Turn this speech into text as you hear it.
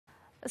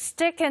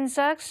Stick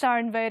insects are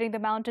invading the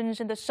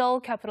mountains in the Seoul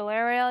capital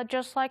area,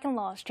 just like in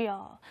last year.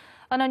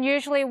 An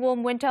unusually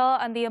warm winter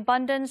and the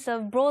abundance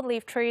of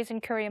broadleaf trees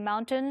in Korean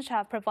mountains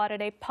have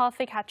provided a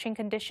perfect hatching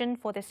condition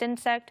for this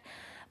insect.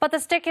 But the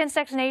stick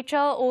insect's nature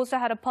also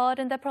had a part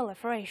in their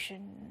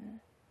proliferation.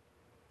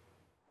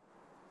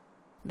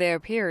 They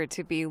appear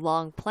to be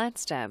long plant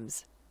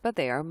stems, but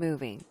they are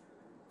moving.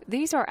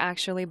 These are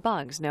actually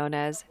bugs known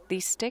as the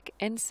stick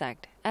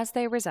insect, as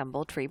they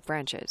resemble tree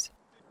branches.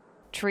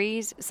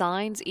 Trees,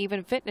 signs,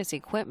 even fitness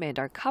equipment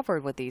are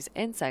covered with these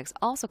insects,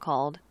 also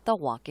called the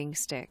walking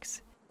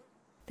sticks.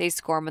 They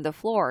squirm on the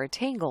floor,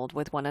 tangled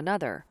with one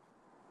another.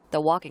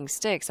 The walking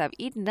sticks have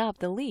eaten up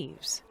the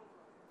leaves.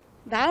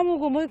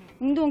 나무고 뭐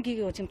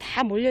운동기구 지금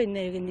다 몰려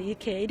있네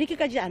여기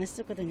이렇게까지 안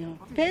했었거든요.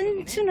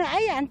 벤츠는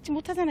아예 앉지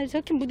못하잖아요.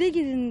 저렇게 무대기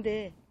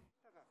있는데.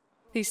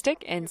 The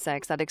stick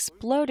insects that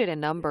exploded in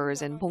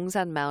numbers in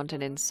Bongsan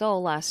Mountain in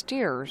Seoul last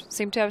year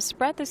seem to have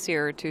spread this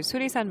year to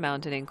Surisan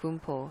Mountain in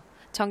Gunpo,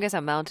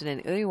 Cheonggaesan Mountain in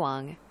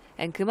Uiwang,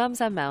 and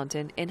Kumamsan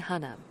Mountain in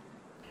Hanam.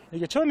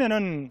 이게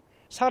처음에는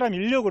사람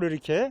인력으로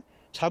이렇게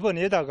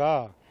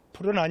잡아내다가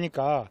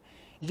불어나니까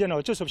이제는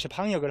어쩔 수 없이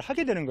방역을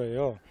하게 되는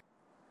거예요.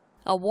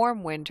 A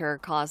warm winter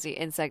caused the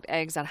insect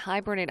eggs that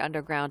hibernate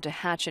underground to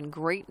hatch in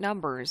great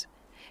numbers,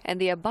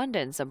 and the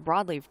abundance of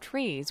broadleaf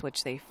trees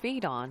which they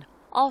feed on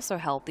also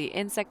helped the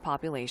insect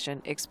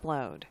population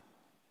explode.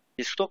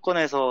 이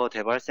수도권에서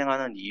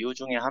대발생하는 이유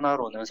중에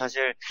하나로는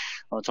사실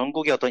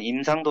전국의 어떤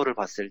임상도를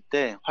봤을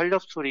때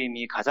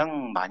활렵수림이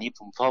가장 많이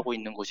분포하고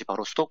있는 곳이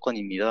바로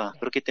수도권입니다.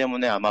 그렇기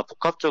때문에 아마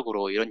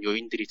복합적으로 이런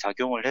요인들이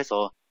작용을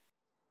해서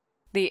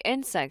The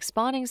insect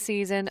spawning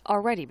season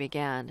already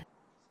began.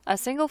 A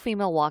single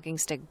female walking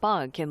stick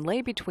bug can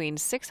lay between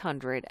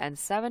 600 and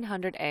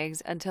 700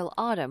 eggs until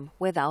autumn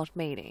without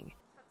mating.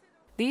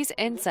 These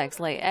insects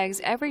lay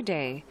eggs every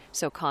day,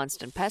 so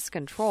constant pest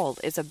control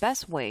is the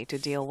best way to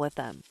deal with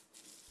them.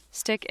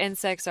 Stick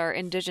insects are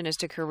indigenous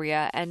to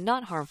Korea and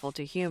not harmful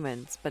to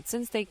humans, but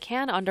since they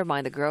can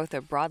undermine the growth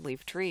of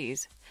broadleaf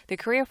trees, the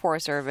Korea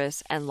Forest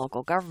Service and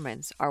local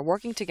governments are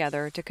working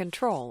together to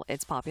control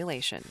its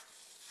population.